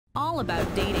All about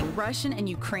dating Russian and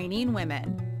Ukrainian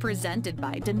women, presented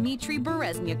by Dimitri,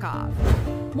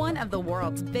 one of the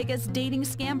world's biggest dating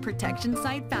scam protection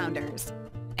site founders,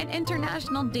 an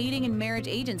international dating and marriage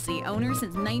agency owner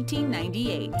since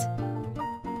 1998.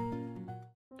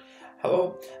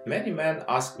 Hello, many men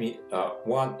ask me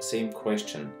one same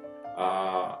question.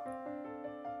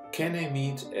 Can I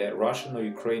meet a Russian or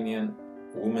Ukrainian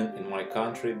woman in my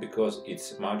country because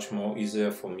it's much more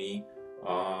easier for me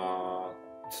to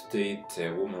date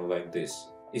a woman like this?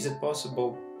 Is it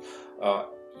possible?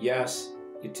 Yes,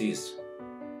 it is,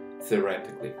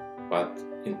 theoretically, but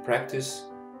in practice,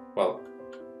 well,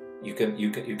 you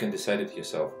can decide it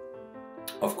yourself.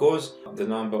 Of course, the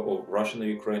number of Russian or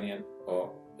Ukrainian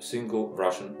or single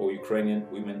Russian or Ukrainian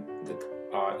women that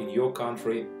are in your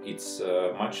country, it's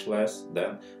much less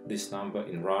than this number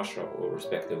in Russia, or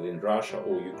respectively in Russia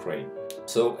or Ukraine.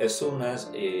 So as soon as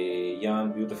a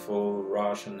young, beautiful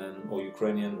Russian or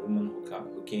Ukrainian woman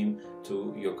who came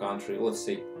to your country, let's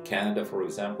say Canada for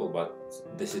example, but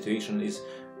the situation is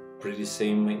pretty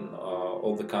same in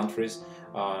all the countries,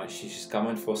 she's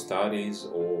coming for studies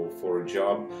or for a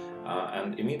job,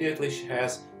 and immediately she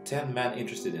has 10 men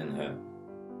interested in her.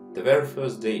 The very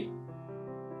first day.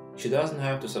 She doesn't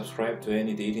have to subscribe to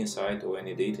any dating site or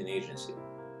any dating agency.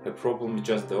 Her problem is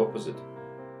just the opposite.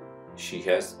 She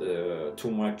has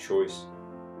too much choice.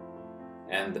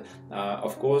 And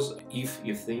of course, if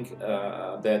you think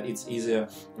that it's easier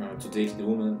to date the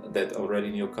woman that already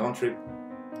in your country,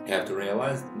 you have to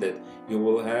realize that you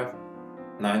will have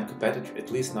at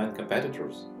least nine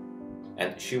competitors.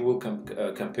 And she will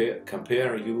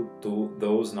compare you to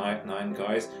those nine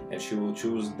guys, and she will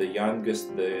choose the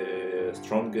youngest, the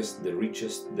strongest, the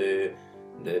richest,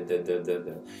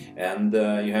 and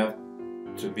you have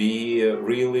to be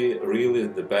really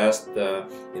the best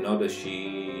in order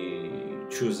she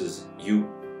chooses you.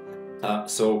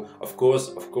 So of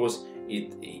course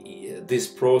this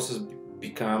process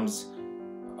becomes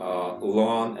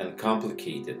long and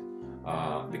complicated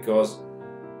because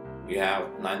you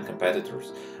have 9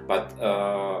 competitors. But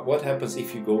what happens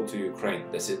if you go to Ukraine?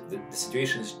 The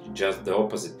situation is just the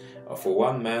opposite. For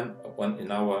one man,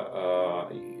 in our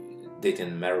dating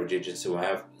and marriage agency, we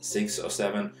have 6 or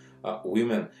 7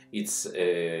 women. It's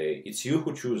you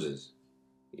who chooses.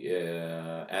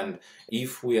 And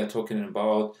if we are talking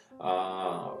about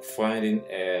finding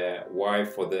a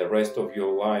wife for the rest of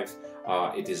your life,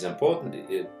 it is important.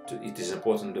 It is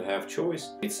important to have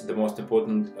choice. It's the most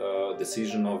important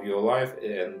decision of your life,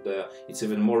 and it's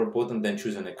even more important than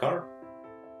choosing a car.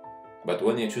 But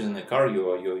when you're choosing a car, you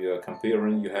are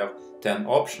comparing. You have 10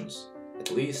 options at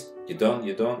least. You don't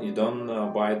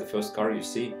buy the first car you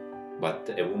see. But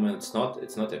a woman, it's not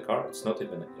a car. It's not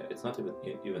even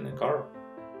a car.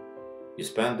 You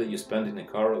spend in a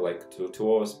car like two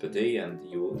hours per day, and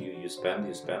you spend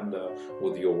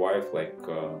with your wife like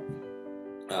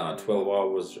 12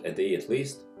 hours a day at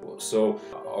least. So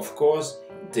of course,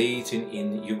 dating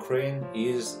in Ukraine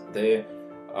is the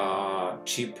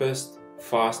cheapest,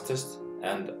 fastest,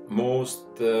 and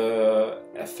most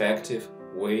effective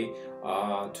way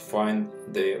to find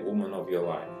the woman of your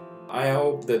life. I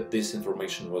hope that this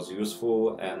information was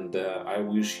useful, and I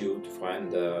wish you to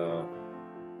find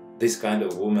this kind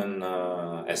of woman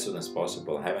as soon as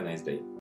possible. Have a nice day.